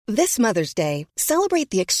This Mother's Day, celebrate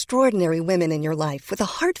the extraordinary women in your life with a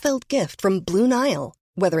heartfelt gift from Blue Nile.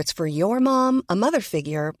 Whether it's for your mom, a mother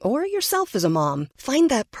figure, or yourself as a mom, find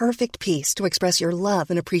that perfect piece to express your love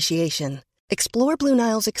and appreciation. Explore Blue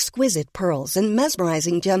Nile's exquisite pearls and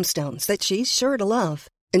mesmerizing gemstones that she's sure to love.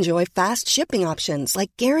 Enjoy fast shipping options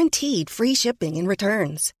like guaranteed free shipping and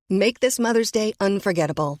returns. Make this Mother's Day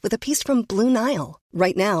unforgettable with a piece from Blue Nile.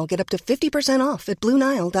 Right now, get up to 50% off at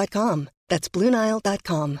BlueNile.com. That's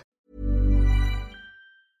BlueNile.com.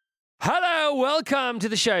 Hello, welcome to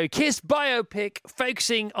the show. Kiss biopic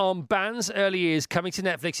focusing on bands' early years coming to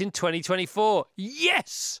Netflix in 2024.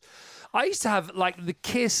 Yes! I used to have like the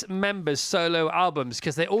Kiss members' solo albums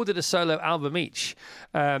because they all did a solo album each.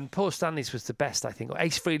 Paul Stanley's was the best, I think. Or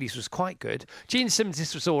Ace Frehley's was quite good. Gene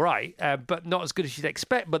Simmons' was all right, but not as good as you'd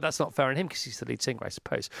expect. But that's not fair on him because he's the lead singer, I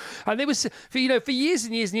suppose. And they was, for years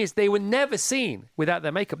and years and years, they were never seen without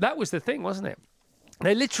their makeup. That was the thing, wasn't it?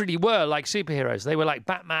 They literally were like superheroes. They were like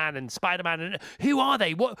Batman and Spider-Man. And who are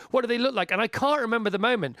they? What do they look like? And I can't remember the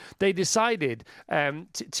moment they decided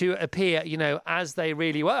to appear, as they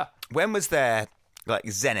really were. When was their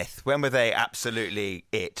zenith? When were they absolutely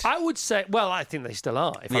it? I would say, well, I think they still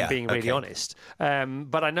are, if I'm being really honest.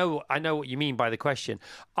 But I know what you mean by the question.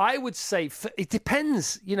 I would say it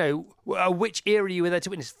depends, which era you were there to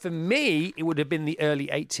witness. For me, it would have been the early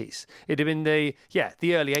 80s. It'd have been the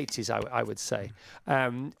early 80s, I would say.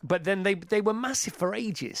 But then they were massive for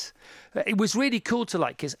ages. It was really cool to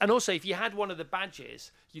like Kiss. And also, if you had one of the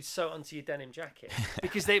badges, you'd sew it onto your denim jacket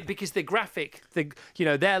because the graphic,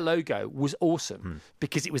 their logo was awesome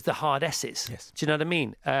because it was the hard S's. Yes. Do you know what I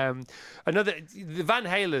mean? The Van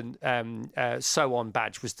Halen sew-on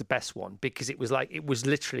badge was the best one because it was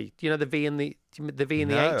literally, the V and the V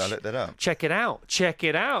and the H. I looked that up. Check it out.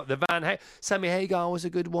 The Van Halen. Sammy Hagar was a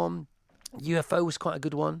good one. UFO was quite a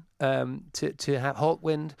good one to have.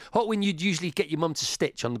 Hawkwind, you'd usually get your mum to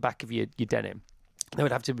stitch on the back of your denim. There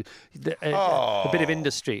would have to be a bit of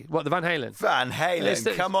industry. What, the Van Halen? Van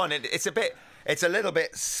Halen, come on. It's a little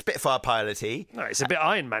bit Spitfire pilot-y. No, it's a bit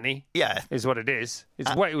Iron Man-y. Yeah. Is what it is.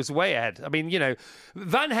 It was way ahead. I mean,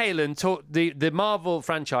 Van Halen taught the Marvel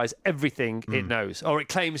franchise everything it knows, or it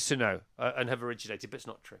claims to know, and have originated, but it's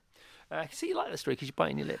not true. I see you like that story because you're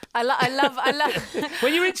biting your lip. I love.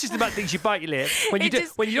 When you're interested about things, you bite your lip. When you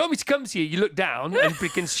don't want me to come to you, you look down and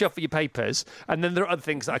begin to shuffle your papers. And then there are other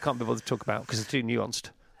things that I can't be bothered to talk about because they're too nuanced.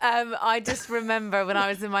 I just remember when I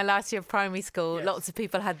was in my last year of primary school, lots of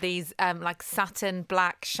people had these satin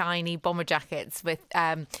black shiny bomber jackets with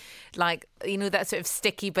that sort of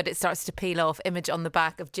sticky but it starts to peel off image on the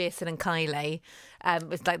back of Jason and Kylie.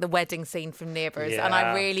 It's like the wedding scene from Neighbours, and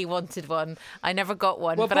I really wanted one. I never got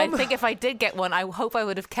one, but I think if I did get one, I hope I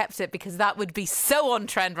would have kept it because that would be so on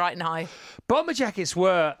trend right now. Bomber jackets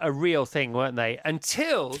were a real thing, weren't they?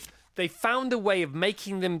 Until they found a way of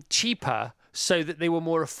making them cheaper so that they were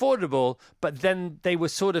more affordable, but then they were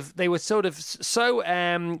sort of so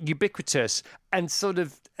ubiquitous and sort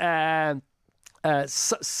of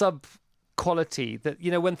sub quality that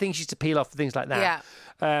when things used to peel off and things like that,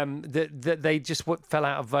 that they just fell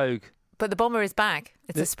out of vogue. But the bomber is back.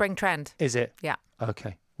 It's a spring trend. Is it? Yeah.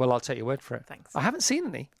 Okay. Well, I'll take your word for it. Thanks. I haven't seen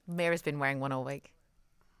any. Mira's been wearing one all week.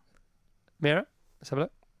 Mira, let's have a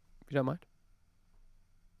look, if you don't mind.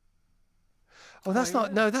 Oh, that's not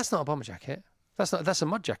a bomber jacket. That's a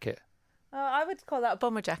mud jacket. Oh, I would call that a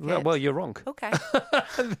bomber jacket. Well, you're wrong. Okay.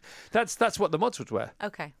 That's what the mods would wear.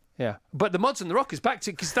 Okay. Yeah, but the mods and the rock is back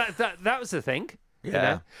to because that was the thing.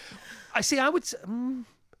 Yeah. I see. I would.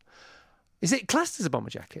 Is it classed as a bomber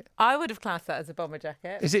jacket? I would have classed that as a bomber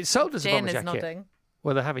jacket. Is it sold as a bomber jacket? Jane is nodding.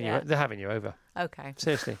 Well, they're having you. They're having you over. Okay.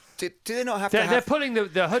 Seriously. Do they not have They're pulling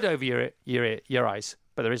the hood over your eyes,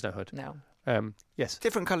 but there is no hood. No. Yes.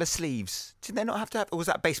 different colour sleeves? Did they not have to have, or was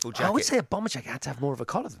that baseball jacket? I would say a bomber jacket had to have more of a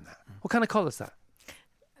collar than that. What kind of collar is that?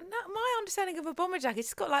 My understanding of a bomber jacket,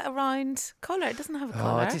 it's got like a round collar. It doesn't have a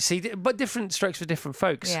collar. But different strokes for different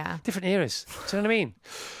folks. Yeah. Different eras. Do you know what I mean?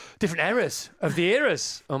 Different eras of the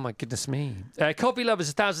eras. Oh, my goodness me. Coffee lovers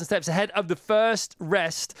 1,000 steps ahead of the first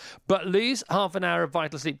rest, but lose half an hour of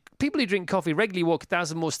vital sleep. People who drink coffee regularly walk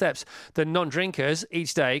 1,000 more steps than non-drinkers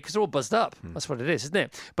each day because they're all buzzed up. That's what it is, isn't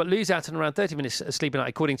it? But lose out on around 30 minutes of sleep a night,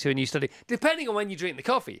 according to a new study, depending on when you drink the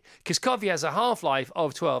coffee, because coffee has a half-life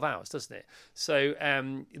of 12 hours, doesn't it? So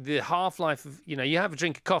the half-life of, you have a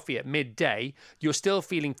drink of coffee at midday, you're still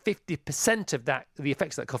feeling 50% of that, the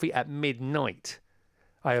effects of that coffee at midnight.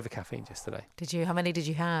 I over-caffeined yesterday. Did you? How many did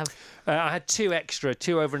you have? I had 2 extra,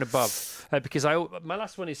 2 over and above, because my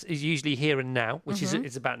last one is usually here and now, which is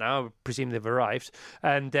it's about now. I presume they've arrived.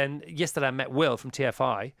 And then yesterday I met Will from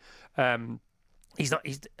TFI,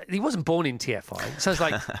 He wasn't born in TFI. It sounds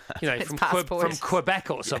like, from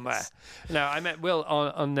Quebec or somewhere. Yes. No, I met Will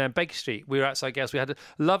on Baker Street. We were outside Gales. We had a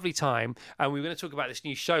lovely time, and we were going to talk about this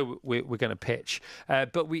new show we're going to pitch.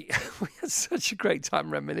 But we had such a great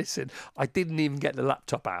time reminiscing. I didn't even get the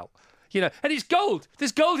laptop out. And it's gold.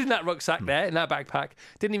 There's gold in that rucksack there, in that backpack.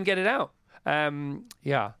 Didn't even get it out.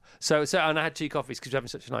 So and I had 2 coffees because we were having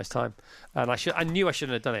such a nice time. And I knew I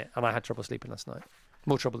shouldn't have done it, and I had trouble sleeping last night.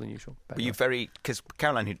 More trouble than usual. Were you because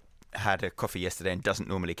Caroline, who had a coffee yesterday and doesn't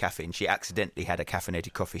normally caffeine, she accidentally had a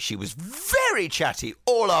caffeinated coffee. She was very chatty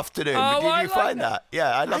all afternoon. Oh, Did you find that?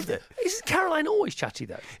 Yeah, I loved it. Isn't Caroline always chatty,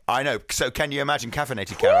 though? I know. So can you imagine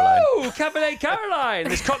caffeinated Caroline? Woo! Caffeinated Caroline.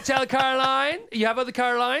 There's cocktail Caroline. You have other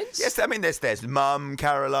Carolines? Yes, I mean, there's mum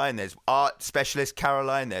Caroline, there's art specialist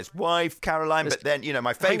Caroline, there's wife Caroline, but then,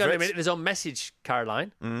 my favourite... Hang on a minute, there's on message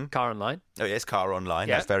Caroline. Caroline. Oh, yes, Car Online.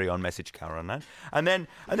 Yeah. That's very on message Car Online. And then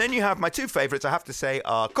you have my 2 favourites, I have to say,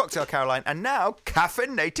 are Cocktail Caroline and now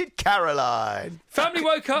Caffeinated Caroline. Family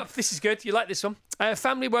woke up. This is good. You like this one.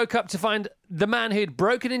 Family woke up to find the man who'd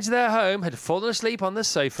broken into their home had fallen asleep on the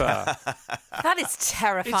sofa. That is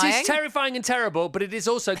terrifying. It is terrifying and terrible, but it is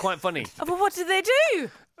also quite funny. Oh, but what did they do?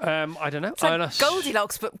 I don't know. It's like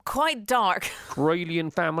Goldilocks, but quite dark.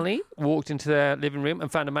 Australian family walked into their living room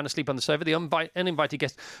and found a man asleep on the sofa. The uninvited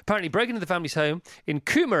guest apparently broke into the family's home in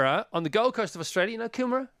Coomera on the Gold Coast of Australia. You know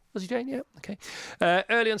Coomera? Was he doing? Yeah, okay.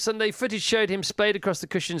 Early on Sunday, footage showed him splayed across the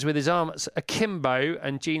cushions with his arms akimbo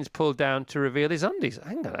and jeans pulled down to reveal his undies.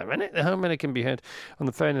 Hang on a minute. The homeowner can be heard on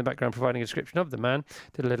the phone in the background providing a description of the man.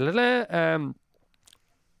 And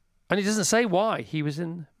he doesn't say why. He was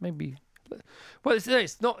in maybe... Well,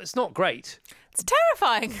 it's not great. It's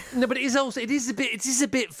terrifying. No, but it is a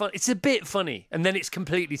bit fun. It's a bit funny, and then it's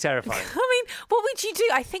completely terrifying. I mean, what would you do?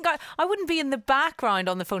 I think I wouldn't be in the background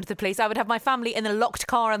on the phone to the police. I would have my family in a locked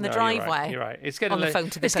car on the driveway. You're right. It's getting on the phone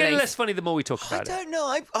to the police. It's getting less funny the more we talk about it. I don't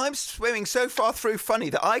know. I'm swimming so far through funny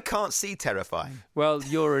that I can't see terrifying. Well,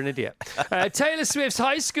 you're an idiot. Taylor Swift's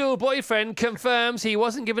high school boyfriend confirms he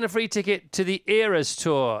wasn't given a free ticket to the Eras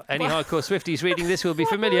tour. Any hardcore Swifties reading this will be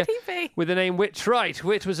familiar with the name Whit Wright.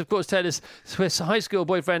 Whit was, of course, Taylor Swift's high school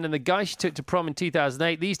boyfriend and the guy she took to prom in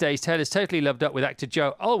 2008. These days, Taylor's totally loved up with actor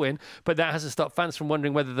Joe Alwyn, but that hasn't stopped fans from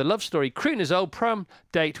wondering whether the love story crooner's old prom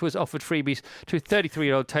date was offered freebies to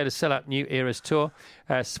 33-year-old Taylor's sellout new Eras tour.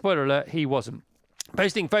 Spoiler alert, he wasn't.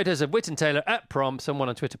 Posting photos of Whit and Taylor at prom, someone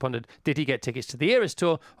on Twitter pondered, did he get tickets to the Eras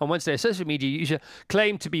tour? On Wednesday, a social media user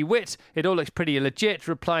claimed to be Whit. It all looks pretty legit,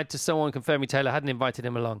 replied to someone confirming Taylor hadn't invited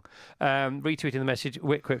him along. Retweeting the message,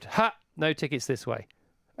 Whit quipped, "Ha, no tickets this way."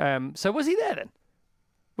 So was he there then?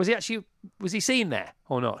 Was he seen there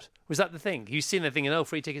or not? Was that the thing? You seen the thing and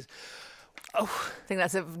free tickets? Oh, I think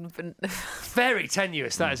that's very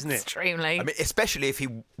tenuous, that, isn't it? Extremely. I mean, especially if he,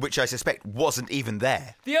 which I suspect, wasn't even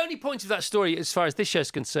there. The only point of that story, as far as this show's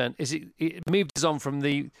concerned, is it moved us on from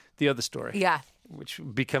the other story. Yeah. Which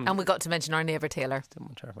become... And we got to mention our neighbour Taylor.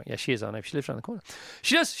 Yeah, she is our neighbour. She lives around the corner.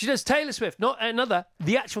 She does. Taylor Swift, not another.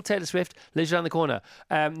 The actual Taylor Swift lives around the corner.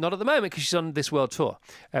 Not at the moment because she's on this world tour,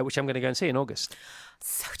 which I'm going to go and see in August.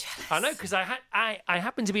 So jealous. I know, because I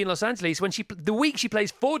happen to be in Los Angeles when the week she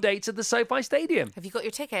plays 4 dates at the SoFi Stadium. Have you got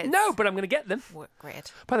your tickets? No, but I'm going to get them.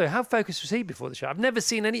 Great. By the way, how focused was he before the show? I've never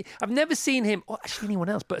seen him, or actually anyone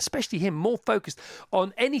else, but especially him, more focused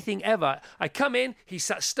on anything ever. I come in, he's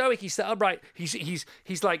sat stoic, he's sat upright.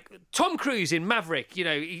 He's like Tom Cruise in Maverick. You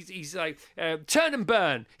know, he's like turn and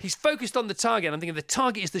burn. He's focused on the target. I'm thinking the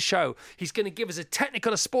target is the show. He's going to give us a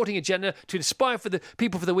technical, a sporting agenda to inspire for the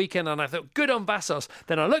people for the weekend. And I thought, good on Vassos.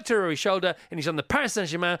 Then I looked over his shoulder, and he's on the Paris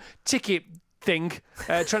Saint-Germain ticket thing,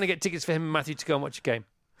 trying to get tickets for him and Matthew to go and watch a game.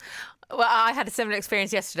 Well, I had a similar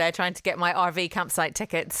experience yesterday trying to get my RV campsite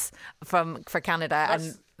tickets for Canada,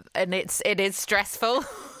 and it is stressful.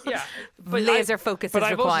 Yeah, but laser focus is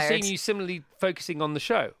required. But I've also seen you similarly focusing on the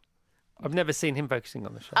show. I've never seen him focusing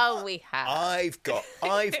on the show. Oh, we have. I've got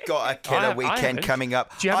a killer weekend coming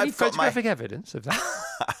up. Do you have any photographic evidence of that?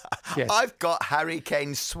 Yes. I've got Harry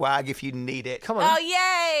Kane swag if you need it. Come on. Oh,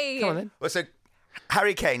 yay! Come on then. Well, so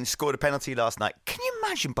Harry Kane scored a penalty last night. Can you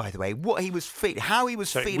imagine, by the way, what he was feeling, how he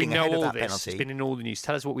was feeling ahead of that penalty? It's been in all the news.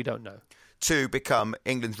 Tell us what we don't know. To become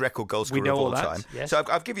England's record goal scorer of all time. Yes. So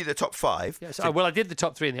I've given you the top 5. Yes. Well, I did the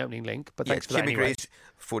top 3 in the opening link, but thanks for that Jimmy anyway. Greaves,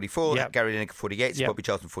 44, Gary Lineker, 48, Bobby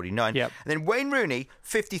Charlton, 49. Yep. And then Wayne Rooney,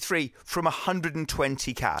 53 from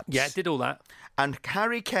 120 caps. Yeah, did all that. And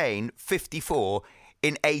Harry Kane, 54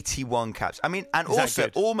 in 81 caps. I mean, and Is that also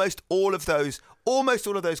good? almost all of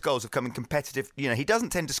those goals have come in competitive. You know, he doesn't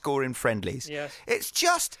tend to score in friendlies. Yes. It's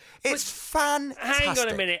fantastic. Hang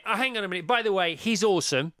on a minute. By the way, he's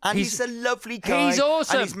awesome. And he's a lovely guy. He's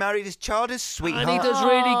awesome. And he's married his child, his sweetheart. And he does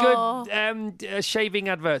really good shaving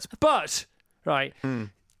adverts. But, right,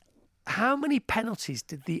 how many penalties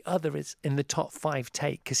did the others in the top 5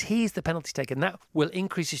 take? Because he's the penalty taker, and that will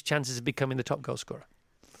increase his chances of becoming the top goal scorer.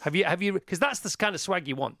 Have you? Because that's the kind of swag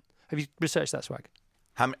you want. Have you researched that swag?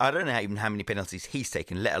 I don't know even how many penalties he's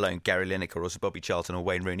taken, let alone Gary Lineker or Bobby Charlton or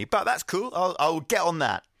Wayne Rooney. But that's cool. I'll get on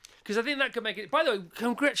that. Because I think that could make it. By the way,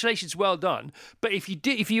 congratulations, well done. But if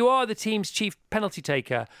you are the team's chief penalty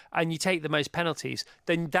taker and you take the most penalties,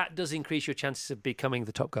 then that does increase your chances of becoming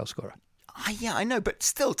the top goal scorer. Yeah, I know, but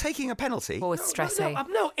still, taking a penalty. Always stressing.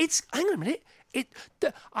 No, it's. Hang on a minute.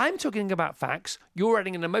 I'm talking about facts. You're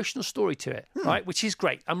adding an emotional story to it, right? Which is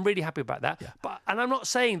great. I'm really happy about that. Yeah. And I'm not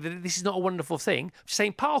saying that this is not a wonderful thing. I'm just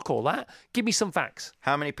saying, park all that. Give me some facts.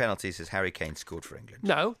 How many penalties has Harry Kane scored for England?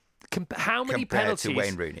 No. How many Compared penalties? to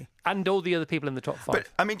Wayne Rooney. And all the other people in the top 5. But,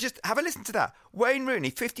 I mean, just have a listen to that. Wayne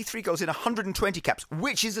Rooney, 53 goals in 120 caps,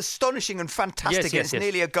 which is astonishing and fantastic. Yes. It's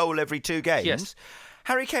nearly a goal every 2 games. Yes.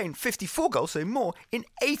 Harry Kane, 54 goals, so more, in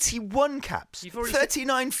 81 caps.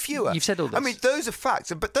 39 fewer. You've said all this. I mean, those are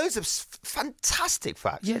facts, but those are fantastic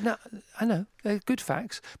facts. Yeah, no, I know. They're good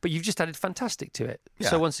facts, but you've just added fantastic to it. Yeah.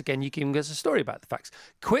 So once again, you can give us a story about the facts.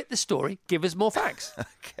 Quit the story, give us more facts.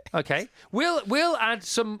 Okay. We'll add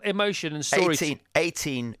some emotion and story.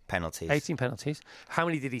 18 penalties. 18 penalties. How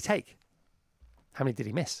many did he take? How many did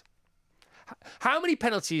he miss? How many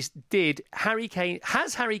penalties has Harry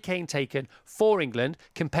Kane taken for England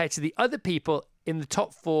compared to the other people in the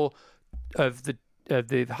top 4 of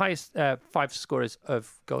the highest 5 scorers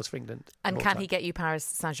of goals for England? And can he get you Paris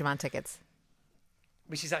Saint-Germain tickets?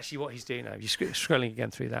 Which is actually what he's doing now. You're scrolling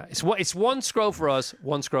again through that. It's one scroll for us,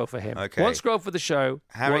 one scroll for him. Okay. One scroll for the show.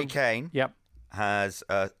 Harry Kane Yep. has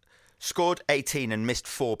scored 18 and missed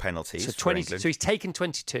 4 penalties. So for England. So he's taken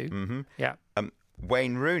 22. Mm-hmm. Yeah.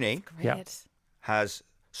 Wayne Rooney Yeah. has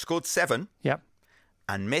scored 7 Yep.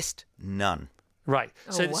 and missed none. Right.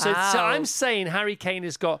 So wow. I'm saying Harry Kane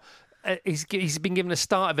has got. He's been given a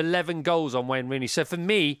start of 11 goals on Wayne Rooney. So for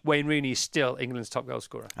me, Wayne Rooney is still England's top goal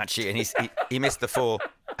scorer. Actually, and he missed the 4.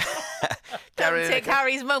 Don't take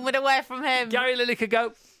Harry's moment away from him. Gary Lineker,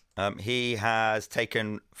 go. He has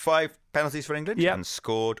taken 5 penalties for England Yep. and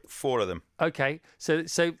scored 4 of them. Okay. So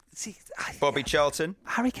see, Bobby Charlton,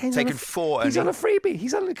 Harry Kane's taken on 4 He's only. on a freebie.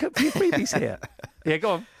 He's on a few freebies here. Yeah,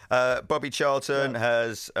 go on. Bobby Charlton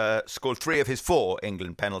has scored 3 of his 4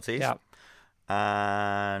 England penalties. Yeah.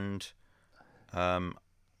 And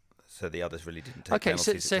so the others really didn't take Okay,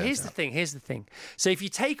 penalties. so it here's turns the thing. So if you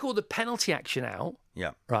take all the penalty action out,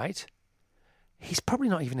 Yeah. right, he's probably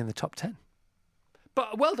not even in the top 10.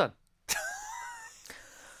 But well done.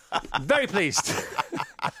 Very pleased.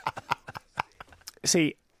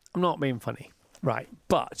 See, I'm not being funny, right?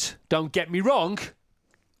 But don't get me wrong.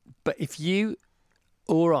 But if you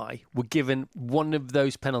or I were given one of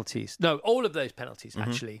those penalties, no, all of those penalties,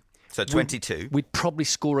 actually. So 22. We'd probably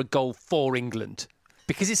score a goal for England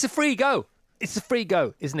because it's a free go. It's a free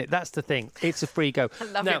go, isn't it? That's the thing. It's a free go. I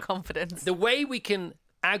love Now, your confidence. the way we can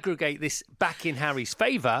aggregate this back in Harry's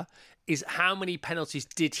favour is how many penalties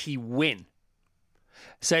did he win?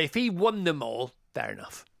 So if he won them all, fair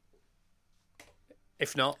enough.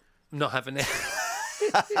 If not, I'm not having it.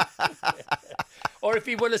 Or if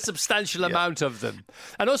he won a substantial amount of them.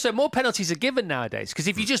 And also, more penalties are given nowadays. Because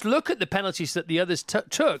if you just look at the penalties that the others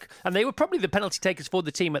took, and they were probably the penalty takers for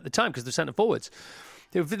the team at the time because they're centre forwards,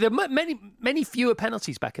 there were many fewer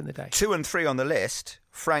penalties back in the day. 2 and 3 on the list,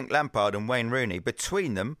 Frank Lampard and Wayne Rooney,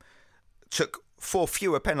 between them, took 4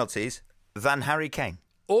 fewer penalties than Harry Kane.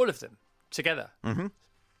 All of them together. Mm-hmm.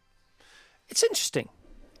 It's interesting.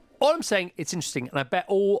 All I'm saying, it's interesting, and I bet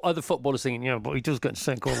all other footballers thinking, but he does get to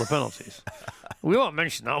take all the penalties. We won't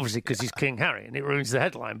mention that, obviously, because he's King Harry, and it ruins the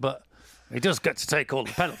headline, but he does get to take all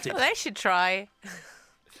the penalties. Well, they should try.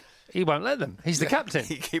 He won't let them. He's the captain.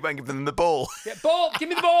 He won't give them the ball. Yeah, ball! Give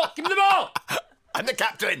me the ball! Give me the ball! I'm the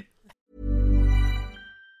captain.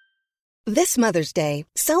 This Mother's Day,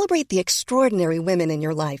 celebrate the extraordinary women in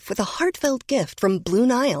your life with a heartfelt gift from Blue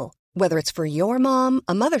Nile. Whether it's for your mom,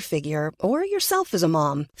 a mother figure, or yourself as a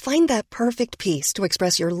mom, find that perfect piece to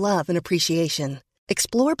express your love and appreciation.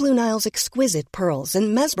 Explore Blue Nile's exquisite pearls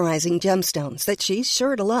and mesmerizing gemstones that she's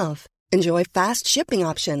sure to love. Enjoy fast shipping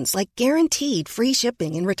options like guaranteed free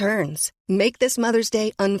shipping and returns. Make this Mother's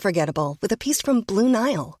Day unforgettable with a piece from Blue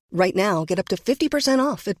Nile. Right now, get up to 50%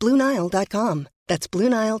 off at BlueNile.com. That's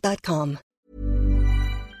BlueNile.com.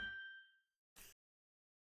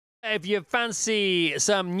 If you fancy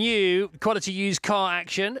some new quality used car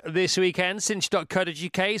action this weekend,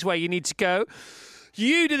 cinch.co.uk is where you need to go.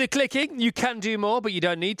 You do the clicking. You can do more, but you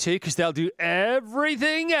don't need to because they'll do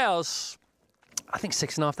everything else. I think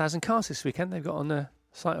 6,500 cars this weekend they've got on the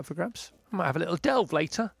site up for grabs. I might have a little delve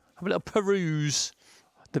later, have a little peruse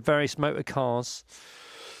the various motor cars.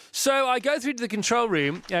 So I go through to the control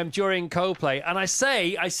room during Coldplay, and I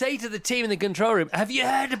say to the team in the control room, have you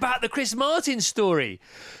heard about the Chris Martin story?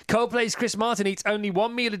 Coldplay's Chris Martin eats only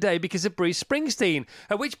one meal a day because of Bruce Springsteen.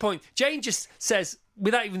 At which point, Jane just says,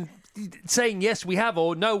 without even saying yes, we have,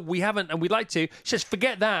 or no, we haven't, and we'd like to, she says,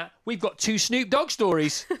 forget that, we've got 2 Snoop Dogg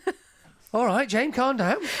stories. All right, Jane, calm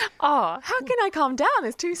down. Oh, how can I calm down?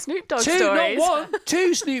 There's 2 Snoop Dogg 2, stories. not 1.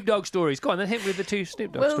 2 Snoop Dogg stories. Go on, then hit me with the 2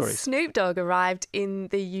 Snoop Dogg stories. Snoop Dogg arrived in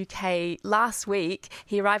the UK last week.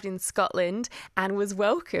 He arrived in Scotland and was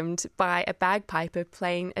welcomed by a bagpiper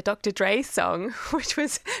playing a Dr. Dre song, which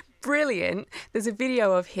was brilliant. There's a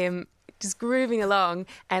video of him just grooving along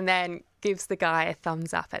and then gives the guy a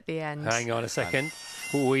thumbs up at the end. Hang on a second.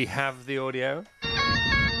 We have the audio.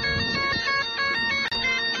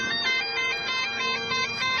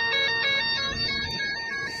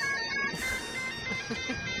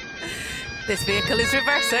 This vehicle is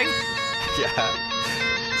reversing. Yeah.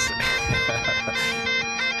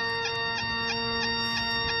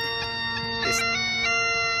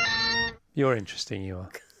 You're interesting, you are.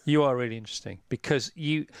 You are really interesting because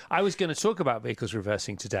I was going to talk about vehicles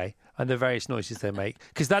reversing today and the various noises they make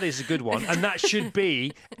because that is a good one and that should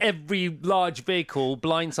be every large vehicle,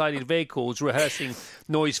 blindsided vehicles rehearsing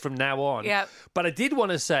noise from now on. Yep. But I did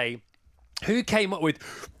want to say, who came up with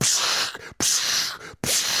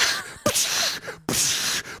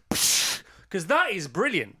because that is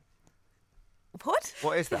brilliant. What?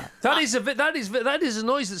 What is that? That is a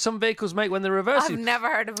noise that some vehicles make when they're reversing. I've never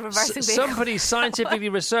heard of a reversing vehicle. Somebody scientifically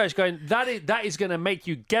researched going, that is going to make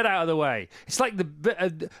you get out of the way. It's like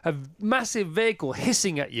a massive vehicle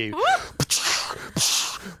hissing at you.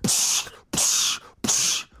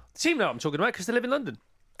 Team know what I'm talking about because they live in London.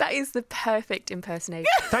 That is the perfect impersonation.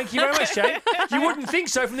 Thank you very much, Jane. You wouldn't think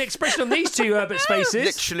so from the expression on these 2 Herbert's faces.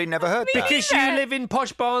 Literally never heard that. Because you live in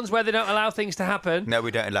posh barns where they don't allow things to happen. No, we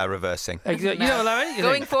don't allow reversing. You don't allow anything.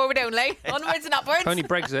 Going forward only. Onwards and upwards. Only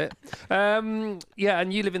Brexit. Yeah,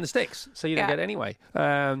 and you live in the sticks, so you don't get it anyway.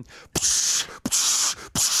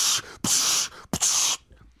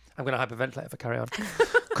 I'm going to hyperventilate if I carry on.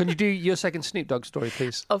 Can you do your second Snoop Dogg story,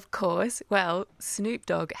 please? Of course. Well, Snoop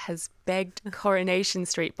Dogg has begged Coronation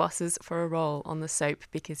Street bosses for a role on the soap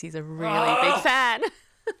because he's a really big fan.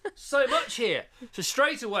 So much here. So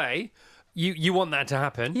straight away, you want that to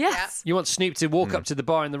happen. Yes. You want Snoop to walk up to the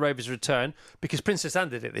bar in The Rover's Return because Princess Anne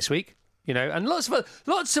did it this week. You know, and lots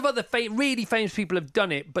of other really famous people have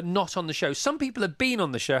done it, but not on the show. Some people have been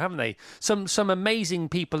on the show, haven't they? Some amazing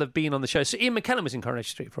people have been on the show. So Ian McKellen was in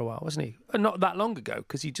Coronation Street for a while, wasn't he? And not that long ago,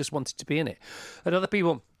 because he just wanted to be in it. And other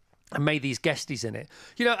people have made these guesties in it.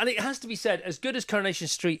 You know, and it has to be said, as good as Coronation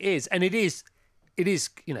Street is, and it is,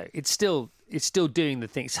 you know, it's still doing the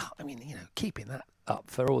things. I mean, you know, keeping that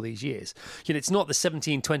up for all these years. You know, it's not the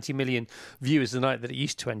 17-20 million viewers a night that it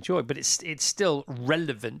used to enjoy, but it's still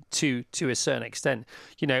relevant to a certain extent.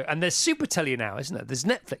 You know, and there's Super Telly now, isn't there? There's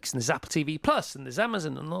Netflix and there's Apple TV Plus and there's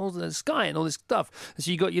Amazon and all the Sky and all this stuff.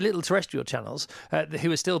 So you got your little terrestrial channels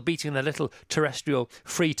who are still beating their little terrestrial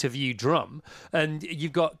free-to-view drum, and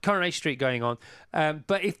you've got Coronation Street going on.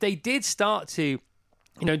 But if they did start to,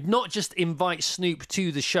 you know, not just invite Snoop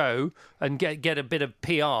to the show and get a bit of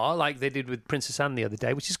PR like they did with Princess Anne the other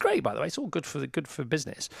day, which is great, by the way. It's all good for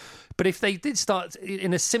business. But if they did start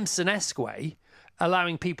in a Simpson-esque way,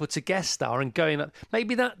 allowing people to guest star and going up,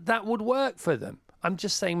 maybe that would work for them. I'm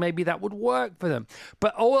just saying maybe that would work for them.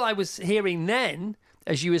 But all I was hearing then,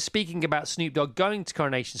 as you were speaking about Snoop Dogg going to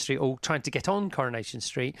Coronation Street or trying to get on Coronation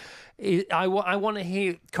Street, I want to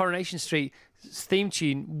hear Coronation Street theme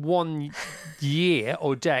tune one year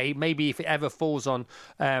or day, maybe if it ever falls on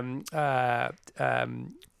what's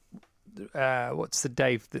the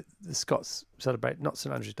day that the Scots celebrate? Not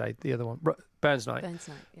St Andrew's Day, the other one, Burns Night. Burns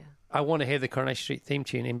Night, yeah. I want to hear the Coronation Street theme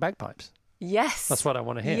tune in bagpipes. Yes. That's what I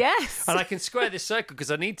want to hear. Yes. And I can square this circle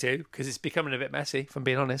because I need to, because it's becoming a bit messy, if I'm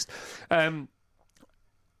being honest. I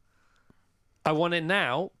want to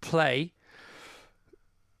now play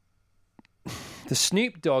the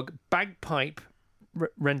Snoop Dogg bagpipe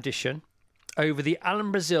rendition over the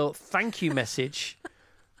Alan Brazil thank you message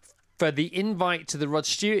for the invite to the Rod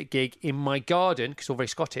Stewart gig in my garden, because it's all very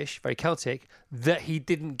Scottish, very Celtic, that he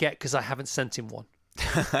didn't get because I haven't sent him one.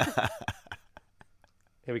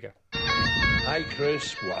 Here we go. Hi,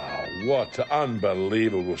 Chris. Wow, what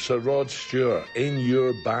unbelievable. Sir Rod Stewart in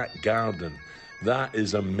your back garden. That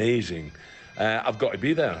is amazing. I've got to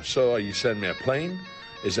be there. So you send me a plane?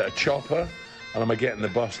 Is it a chopper? And am I getting the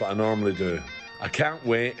bus like I normally do? I can't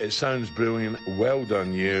wait. It sounds brilliant. Well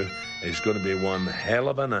done, you. It's going to be one hell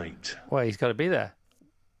of a night. Well, he's got to be there.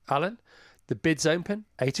 Alan, the bid's open,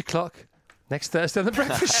 8 o'clock, next Thursday on The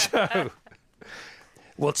Breakfast Show.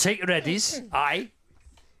 We'll take your readies. Aye.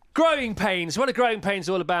 Growing pains. What are growing pains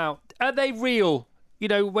all about? Are they real? You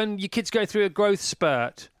know, when your kids go through a growth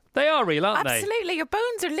spurt. They are real, aren't they? Absolutely. Your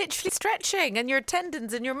bones are literally stretching and your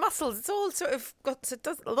tendons and your muscles. It's all sort of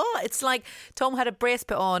it's like Tom had a brace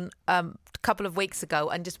put on a couple of weeks ago,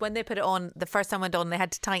 and just when they put it on, the first time I went on, they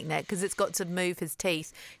had to tighten it because it's got to move his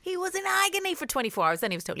teeth. He was in agony for 24 hours,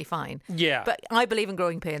 then he was totally fine. Yeah. But I believe in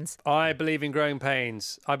growing pains. I believe in growing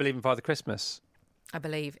pains. I believe in Father Christmas. I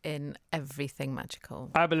believe in everything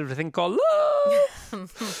magical. I believe in a thing called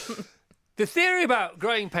love. The theory about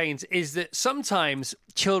growing pains is that sometimes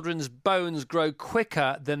children's bones grow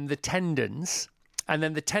quicker than the tendons, and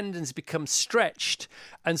then the tendons become stretched.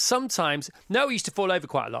 And sometimes Noah used to fall over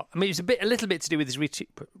quite a lot. I mean, it was a little bit to do with his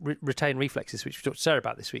retained reflexes, which we talked to Sarah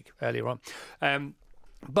about this week earlier on.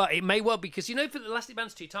 But it may well be because, you know, if the elastic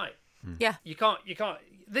band's too tight, yeah, you can't.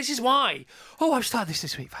 This is why. Oh, I've started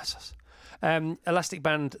this week, Vassos. Elastic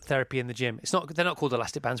band therapy in the gym. They're not called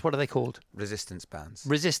elastic bands. What are they called? Resistance bands.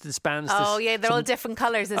 Resistance bands. Oh, yeah, they're all different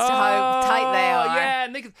colours as to how tight they are. Yeah,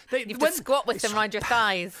 and you have to squat with them around your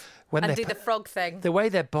thighs and do the frog thing. The way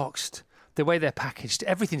they're boxed, the way they're packaged,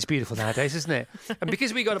 everything's beautiful nowadays, isn't it? And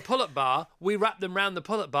because we got a pull-up bar, we wwrap them round the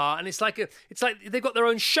pull-up bar, and it's like they've got their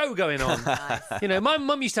own show going on. Nice. You know, my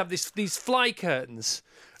mum used to have these fly curtains.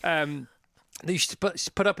 They used to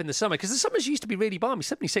put up in the summer because the summers used to be really balmy.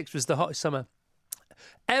 76 was the hottest summer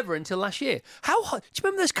ever until last year. How hot? Do you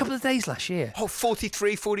remember those couple of days last year? Oh,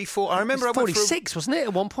 43, 44. I remember it was 46, wasn't it,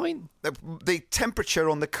 at one point? The temperature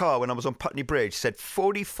on the car when I was on Putney Bridge said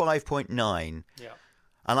 45.9. Yeah.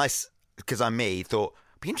 And because I'm me, thought,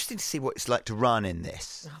 it'd be interesting to see what it's like to run in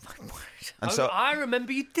this. Oh, my word. And so I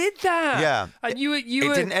remember you did that. Yeah. And it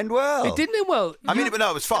didn't end well. It didn't end well. I mean,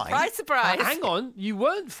 no, it was fine. Surprise. Hang on. You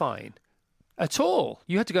weren't fine at all.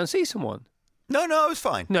 You had to go and see someone. No, I was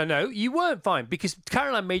fine. No, you weren't fine because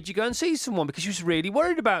Caroline made you go and see someone because she was really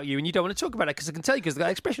worried about you and you don't want to talk about it because I can tell you because they've got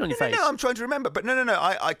an expression on your face. No, I'm trying to remember. But no.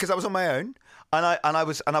 Because I was on my own and I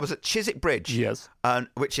was at Chiswick Bridge. Yes.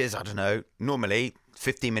 Which is, I don't know, normally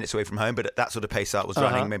 15 minutes away from home, but at that sort of pace I was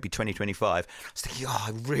running, maybe 20, 25. I was thinking, I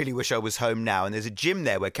really wish I was home now. And there's a gym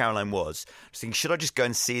there where Caroline was. I was thinking, should I just go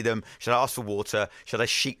and see them? Should I ask for water? Should I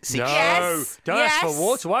seek... No, don't ask for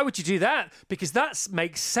water. Why would you do that? Because that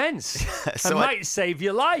makes sense. So might save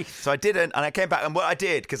your life. So I didn't, and I came back, and what I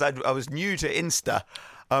did, because I was new to Insta...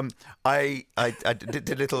 I did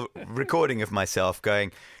a little recording of myself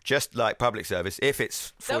going, just like public service, if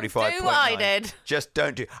it's 45.9, don't do what I did. Just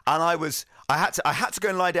don't do. And I had to go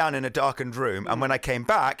and lie down in a darkened room. And when I came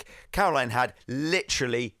back, Caroline had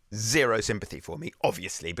literally zero sympathy for me,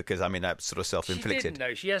 obviously, because I mean that's sort of self-inflicted. She didn't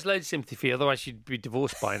know. She has loads of sympathy for you, otherwise she'd be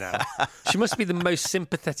divorced by now. She must be the most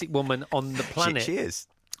sympathetic woman on the planet. She is.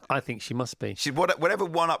 I think she must be. Whatever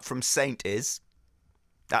one up from Saint is,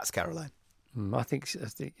 that's Caroline. I think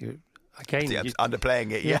you again. You're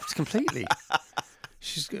underplaying it, yeah, completely.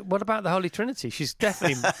 What about the Holy Trinity? She's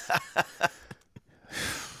definitely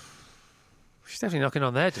knocking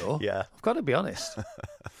on their door. Yeah, I've got to be honest. It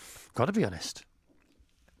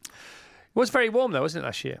was very warm though, wasn't it,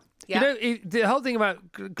 last year? Yeah. You know, the whole thing about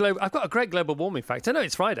I've got a great global warming fact. I know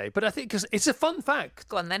it's Friday, but I think because it's a fun fact.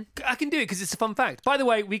 Go on then. I can do it because it's a fun fact. By the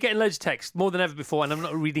way, we're getting loads of texts, more than ever before, and I'm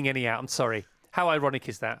not reading any out. I'm sorry. How ironic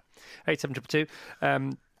is that?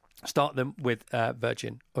 87222. Start them with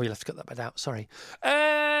Virgin. Oh, you'll have to cut that bit out. Sorry.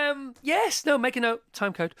 Yes. No, make a note.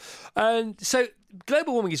 Time code. So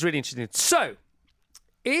global warming is really interesting. So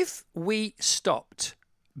if we stopped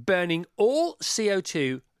burning all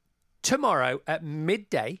CO2 tomorrow at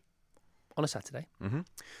midday on a Saturday,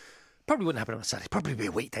 probably wouldn't happen on a Saturday. Probably be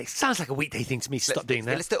a weekday. Sounds like a weekday thing to me to stop doing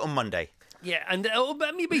that. Let's do it on Monday. Yeah, and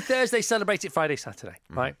maybe Thursday, celebrate it Friday, Saturday,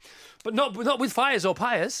 right? But not with fires or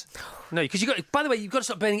pyres. No, because by the way, you've got to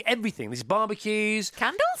stop burning everything. There's barbecues,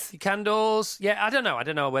 candles. Yeah, I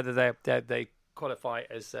don't know whether they qualify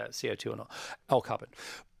as CO2 or not, or carbon.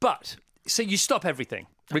 But so you stop everything,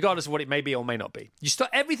 regardless of what it may be or may not be.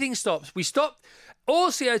 Everything stops. We stop all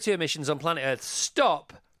CO2 emissions on planet Earth.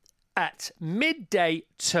 Stop at midday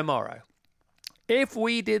tomorrow. If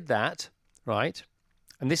we did that, right,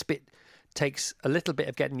 and this bit takes a little bit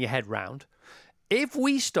of getting your head round. If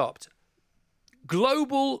we stopped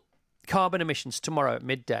global carbon emissions tomorrow at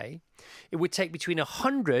midday, it would take between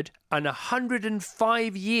 100 and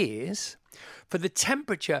 105 years for the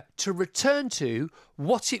temperature to return to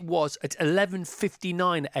what it was at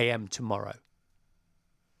 11:59 a.m. tomorrow.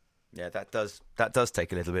 Yeah, that does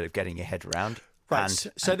take a little bit of getting your head around. Right.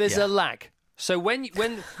 So there's a lag. So when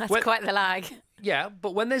That's quite the lag. Yeah,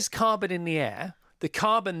 but when there's carbon in the air, the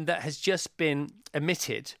carbon that has just been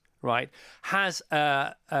emitted, right, has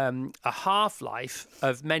a half-life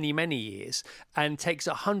of many, many years and takes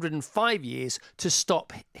 105 years to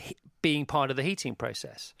stop being part of the heating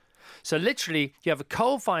process. So literally, you have a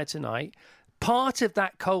coal fire tonight. Part of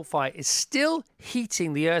that coal fire is still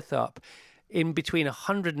heating the earth up in between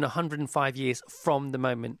 100 and 105 years from the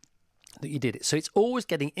moment that you did it. So it's always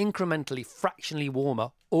getting incrementally, fractionally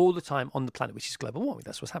warmer all the time on the planet, which is global warming.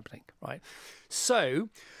 That's what's happening, right? So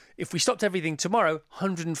if we stopped everything tomorrow,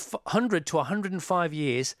 100 to 105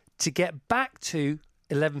 years to get back to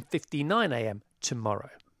 11:59 a.m. tomorrow,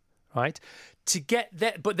 right? To get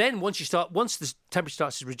there, but then once the temperature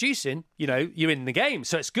starts reducing, you're in the game.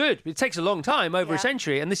 So it's good. It takes a long time, over a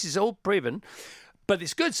century, and this is all proven. But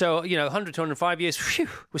it's good. So, 100 to 105 years, whew,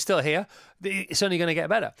 we're still here. It's only going to get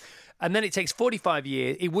better. And then it takes 45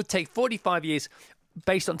 years. It would take 45 years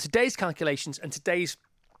based on today's calculations and today's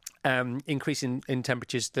increase in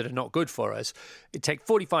temperatures that are not good for us. It'd take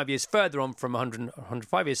 45 years further on from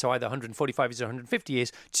 105 years, so either 145 years or 150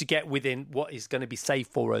 years, to get within what is going to be safe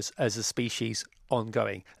for us as a species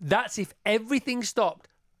ongoing. That's if everything stopped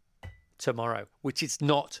tomorrow, which it's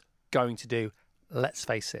not going to do, let's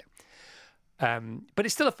face it. But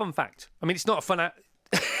it's still a fun fact. I mean, it's not a fun...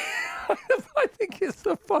 I think it's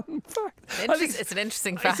a fun fact. It's an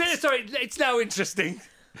interesting fact. It's now interesting.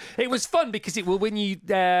 It was fun because it will win you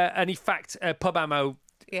any fact pub ammo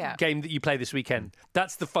game that you play this weekend.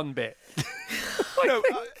 That's the fun bit. No,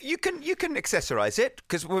 you can accessorize it,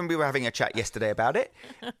 because when we were having a chat yesterday about it,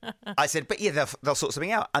 I said, but yeah, they'll sort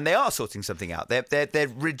something out, and they are sorting something out.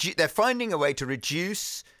 They're finding a way to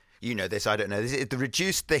reduce... You know this, I don't know. To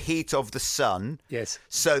reduce the heat of the sun. Yes.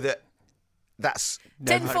 So that's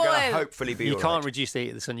going to hopefully be all right. You can't reduce the heat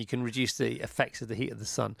of the sun. You can reduce the effects of the heat of the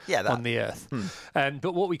sun on the earth.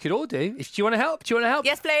 But what we could all do, do you want to help?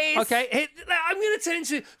 Yes, please. Okay. I'm going to turn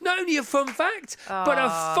into not only a fun fact, but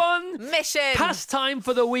a fun mission pastime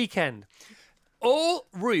for the weekend. All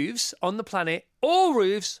roofs on the planet,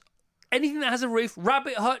 anything that has a roof,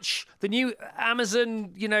 Rabbit Hutch, the new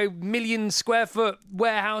Amazon, million square foot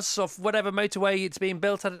warehouse off whatever motorway it's being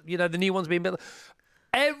built at, the new one's being built.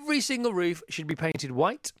 Every single roof should be painted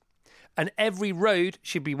white, and every road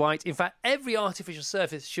should be white. In fact, every artificial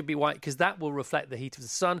surface should be white, because that will reflect the heat of the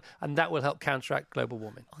sun, and that will help counteract global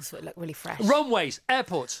warming. Also, it look really fresh. Runways,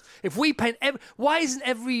 airports. If we paint why isn't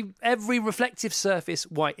every reflective surface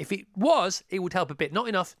white? If it was, it would help a bit. Not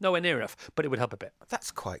enough, nowhere near enough, but it would help a bit.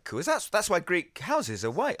 That's quite cool. That's why Greek houses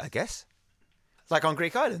are white, I guess. Like on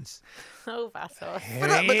Greek islands. Oh, Vassos.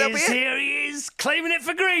 Here he is, claiming it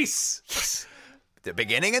for Greece. Yes. The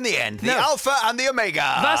beginning and the end. The Alpha and the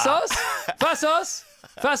Omega. Vassos.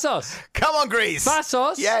 Come on, Greece.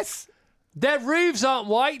 Vassos. Yes. Their roofs aren't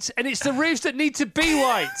white, and it's the roofs that need to be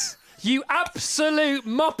white. You absolute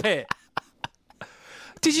muppet.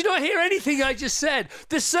 Did you not hear anything I just said?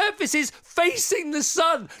 The surface is facing the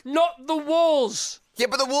sun, not the walls. Yeah,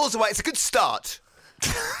 but the walls are white. It's a good start.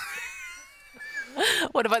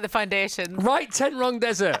 What about the foundation? Right, Tent Rung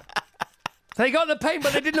Desert. They got the paint,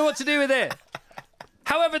 but they didn't know what to do with it.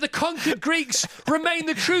 However, the conquered Greeks remain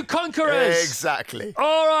the true conquerors. Exactly.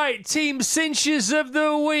 All right, Team Cinches of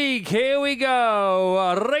the Week. Here we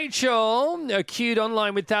go. Rachel, queued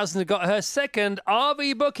online with thousands, have got her second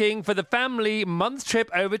RV booking for the family month trip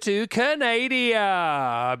over to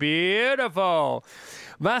Canada. Beautiful.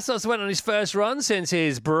 Vassos went on his first run since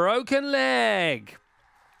his broken leg.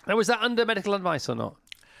 Now, was that under medical advice or not?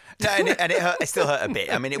 No, and it still hurt a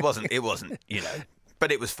bit. I mean, it wasn't,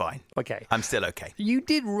 but it was fine. Okay. I'm still okay. You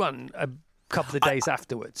did run a couple of days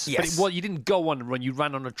afterwards. Yes. But you didn't go on a run, you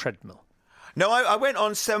ran on a treadmill. No, I went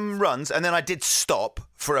on some runs, and then I did stop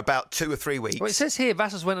for about 2 or 3 weeks. Well, it says here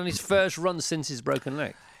Vassos went on his first run since his broken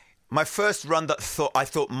leg. My first run that I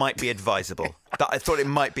thought might be advisable. That I thought it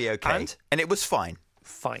might be okay. And it was fine.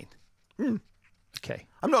 Fine. Okay.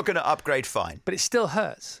 I'm not going to upgrade fine. But it still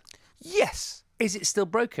hurts. Yes. Is it still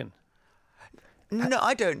broken? No,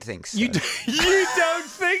 I don't think so. You don't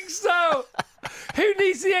think so? Who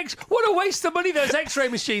needs the X? What a waste of money those X-ray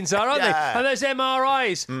machines are, aren't they? And those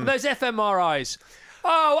MRIs, and those fMRIs.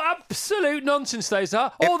 Oh, absolute nonsense those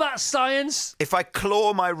are. All that science. If I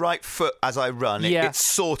claw my right foot as I run, it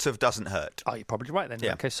sort of doesn't hurt. Oh, you're probably right then.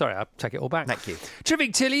 Yeah. Okay, sorry, I'll take it all back. Thank you.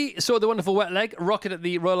 Terrific Tilly saw the wonderful Wet Leg rocking at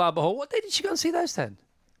the Royal Albert Hall. What day did she go and see those then?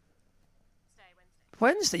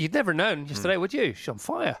 Wednesday. You'd never known yesterday, would you? She's on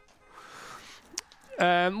fire.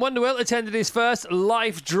 Wonderwell attended his first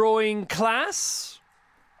life drawing class.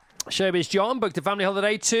 Showbiz John booked a family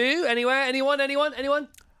holiday too. Anywhere? Anyone?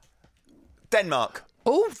 Denmark.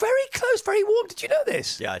 Oh, very close, very warm. Did you know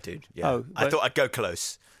this? Yeah, I do. Yeah. Oh, I thought I'd go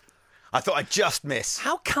close. I thought I'd just miss.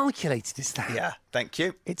 How calculated is that? Yeah, thank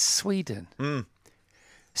you. It's Sweden.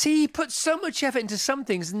 See, he puts so much effort into some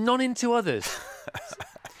things, none into others.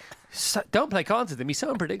 Don't play cards with him. He's so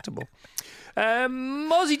unpredictable.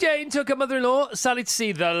 Aussie Jane took her mother-in-law, Sally, to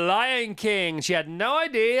see The Lion King. She had no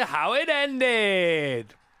idea how it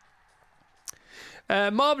ended.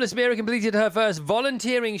 Marvellous Mira completed her first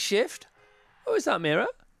volunteering shift. What was that, Mira?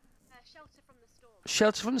 Shelter from the Storm.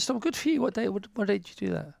 Shelter from the Storm. Good for you. What day did you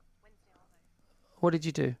do that? Wednesday, What did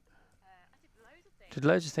you do? I did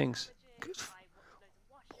loads of things. Good.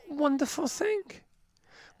 Wonderful thing.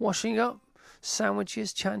 Washing up,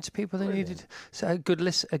 sandwiches, chatting to people they needed. So a good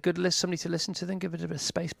list, somebody to listen to, then give it a bit of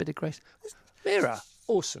space, bit of grace. Mira,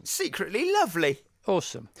 awesome. Secretly lovely.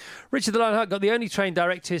 Awesome. Richard the Lionheart got the only train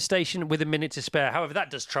direct to his station with a minute to spare. However,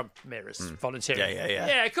 that does trump Mira's volunteering. Yeah.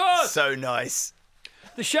 Yeah, of course. So nice.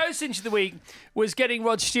 The show cinch of the week was getting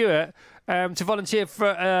Rod Stewart to volunteer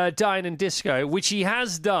for Dine and Disco, which he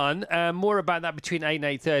has done. More about that between 8 and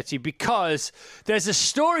 8:30, because there's a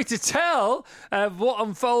story to tell of what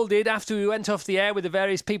unfolded after we went off the air with the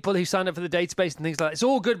various people who signed up for the database and things like that. It's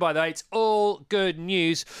all good, by the way. It's all good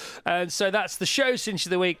news. And so that's the show cinch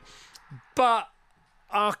of the week. But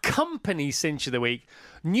our company cinch of the week,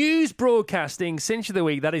 news broadcasting cinch of the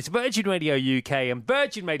week, that is Virgin Radio UK and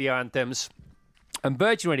Virgin Radio Anthems and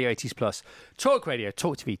Virgin Radio 80s Plus, Talk Radio,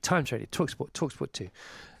 Talk TV, Times Radio, Talk Sport, Talk Sport 2,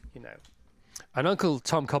 and Uncle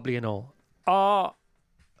Tom Cobley and all. Our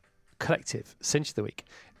collective cinch of the week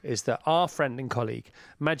is that our friend and colleague,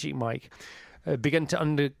 Magic Mike, began to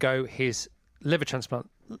undergo his liver transplant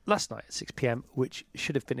last night at 6 p.m, which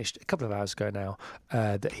should have finished a couple of hours ago now,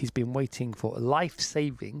 that he's been waiting for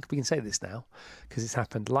life-saving, we can say this now because it's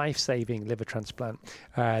happened, life-saving liver transplant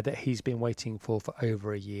that he's been waiting for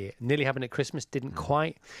over a year. Nearly happened at Christmas, didn't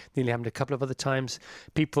quite. Nearly happened a couple of other times.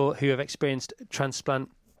 People who have experienced transplant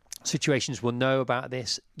situations will know about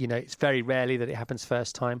this. It's very rarely that it happens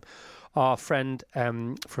first time. Our friend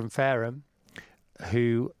from Fareham,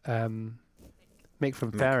 who Mick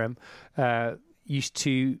from Fareham, used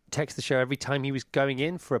to text the show every time he was going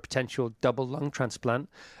in for a potential double lung transplant.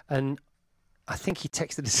 And I think he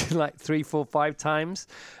texted us like 3, 4, 5 times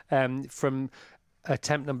from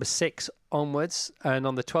attempt number 6 onwards. And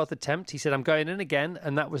on the 12th attempt, he said, I'm going in again.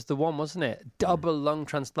 And that was the one, wasn't it? Double lung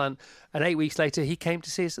transplant. And 8 weeks later, he came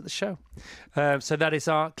to see us at the show. So that is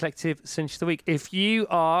our collective cinch of the week. If you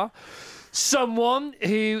are someone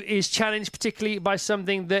who is challenged particularly by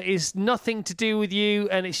something that is nothing to do with you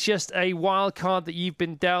and it's just a wild card that you've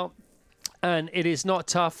been dealt, and it is not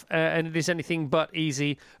tough and it is anything but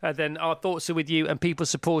easy, then our thoughts are with you and people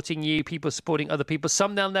supporting you, people supporting other people.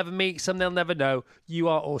 Some they'll never meet, some they'll never know. You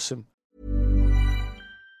are awesome.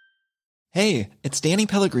 Hey, it's Danny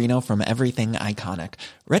Pellegrino from Everything Iconic.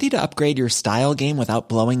 Ready to upgrade your style game without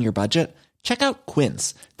blowing your budget? Check out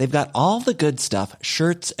Quince. They've got all the good stuff,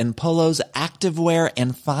 shirts and polos, activewear,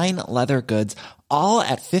 and fine leather goods, all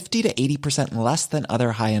at 50 to 80% less than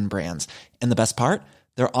other high-end brands. And the best part?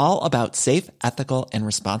 They're all about safe, ethical, and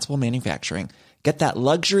responsible manufacturing. Get that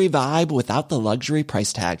luxury vibe without the luxury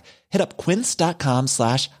price tag. Hit up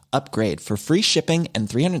quince.com/upgrade for free shipping and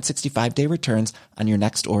 365-day returns on your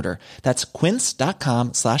next order. That's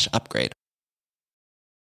quince.com/upgrade.